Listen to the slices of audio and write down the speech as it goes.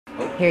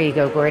Here you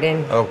go,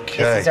 Gordon.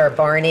 Okay. This is our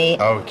Barney.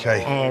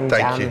 Okay. And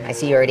Thank you. I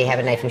see you already have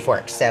a knife and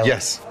fork, so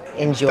yes.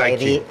 Enjoy.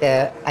 Thank you.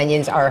 The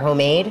onions are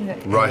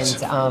homemade.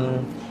 Right.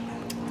 And,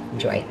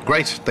 enjoy.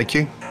 Great. Thank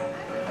you.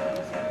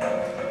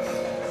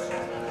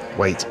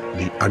 Wait,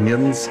 the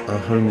onions are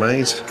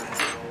homemade?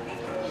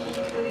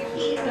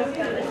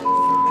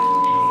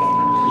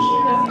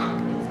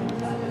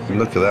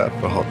 Look at that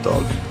for a hot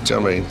dog. Do you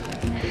know what I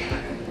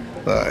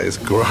mean? That is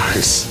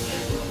gross.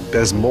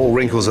 There's more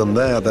wrinkles in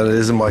there than it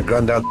is in my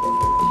granddad,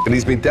 and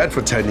he's been dead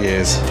for 10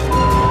 years.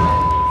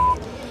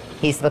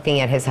 He's looking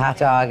at his hot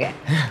dog.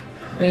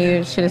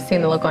 You should have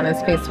seen the look on his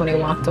face when he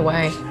walked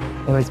away.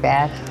 It was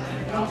bad.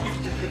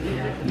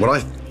 When I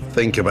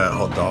think about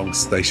hot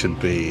dogs, they should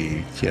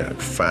be, you know,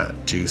 fat,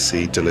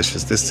 juicy,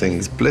 delicious. This thing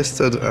is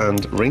blistered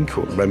and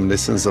wrinkled,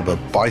 reminiscent of a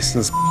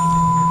bison's.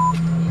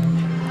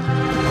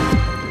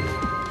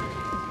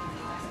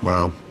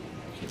 Wow.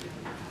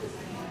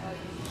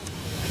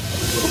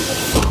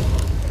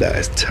 That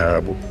is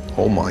terrible.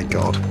 Oh my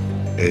God.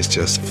 It's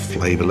just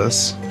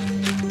flavorless.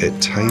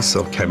 It tastes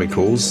of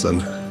chemicals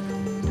and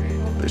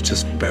it's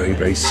just very,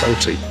 very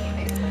salty.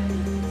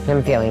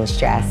 I'm feeling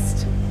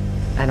stressed.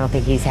 I don't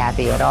think he's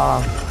happy at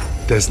all.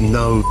 There's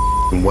no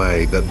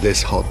way that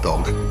this hot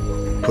dog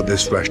put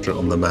this restaurant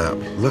on the map.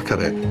 Look at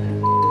it.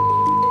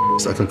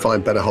 So I can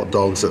find better hot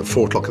dogs at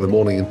 4 o'clock in the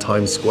morning in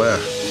Times Square.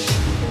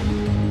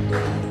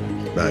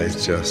 That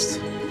is just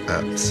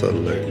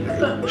absolutely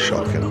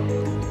shocking.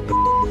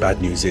 The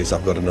bad news is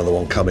I've got another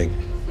one coming.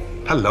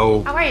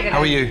 Hello. How are you today? How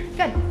are you?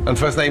 Good. And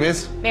first name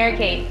is? Mary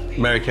Kate.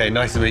 Mary Kay,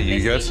 nice to meet you.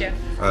 Nice Good? to meet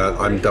you.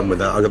 I'm done with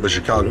that. I've got the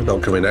Chicago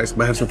dog coming next.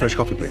 May I have some fresh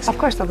coffee, please? Of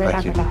course, I'll be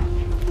back with that.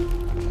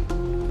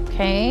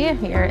 Okay,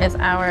 here is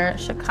our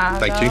Chicago.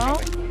 Thank you.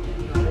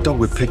 Dog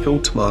with pickle,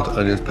 tomato,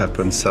 onions,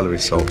 pepper, and celery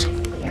salt.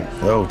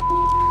 Oh,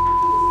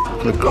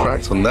 the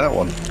cracks on that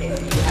one.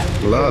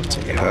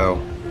 Bloody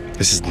hell.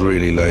 This is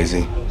really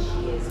lazy.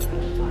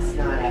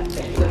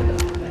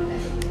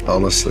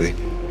 Honestly.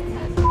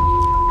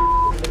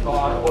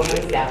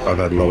 I've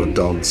had a lot of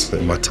dogs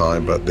in my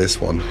time, but this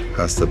one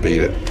has to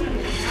beat it.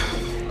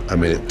 I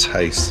mean, it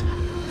tastes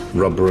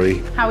rubbery.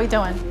 How are we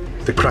doing?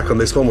 The crack on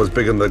this one was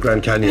bigger than the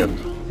Grand Canyon.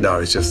 No,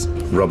 it's just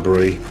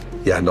rubbery.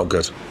 Yeah, not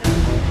good.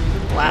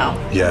 Wow.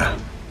 Yeah.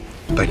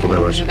 Thank you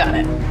very much. You got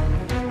it.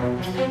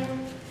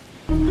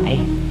 Hi.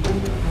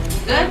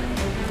 Good?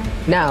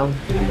 No.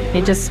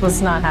 He just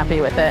was not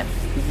happy with it.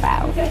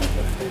 Wow.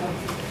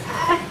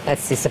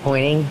 That's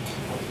disappointing.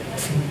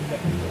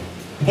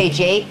 Hey,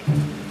 Jake.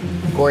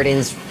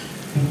 Gordon's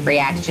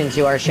reaction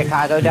to our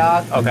Chicago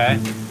dog. Okay.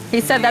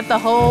 He said that the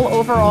whole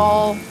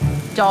overall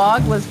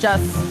dog was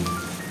just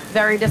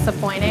very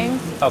disappointing.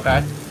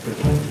 Okay.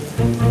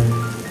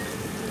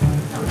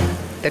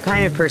 The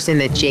kind of person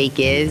that Jake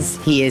is,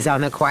 he is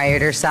on the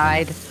quieter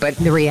side. But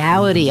the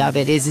reality of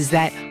it is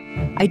that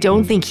I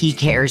don't think he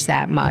cares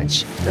that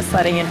much. Just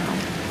letting you know.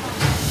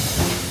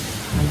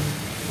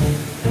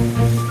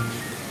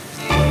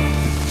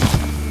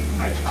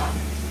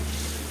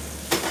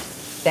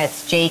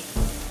 That's Jake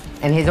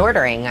and his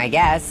ordering, I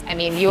guess. I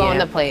mean, you own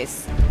the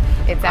place.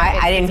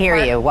 I didn't hear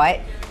you. What?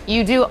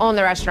 You do own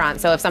the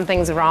restaurant, so if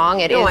something's wrong,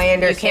 No, I you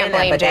can't understand that,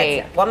 blame but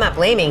Jake. well, I'm not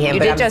blaming him, You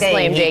but did I'm just saying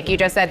blame Jake. You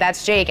just said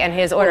that's Jake and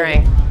his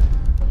ordering.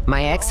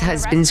 My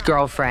ex-husband's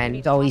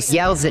girlfriend always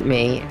yells at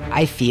me.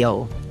 I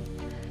feel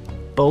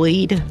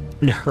bullied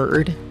and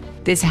heard.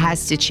 This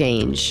has to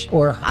change,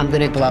 or I'm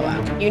gonna blow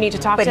up. You need to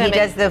talk But to him. he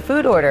does the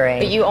food ordering.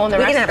 But you own the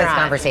We can have this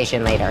restaurant.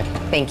 conversation later.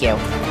 Thank you.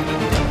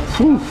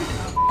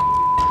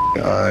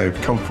 I've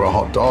come for a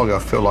hot dog. I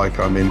feel like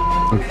I'm in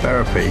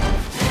therapy.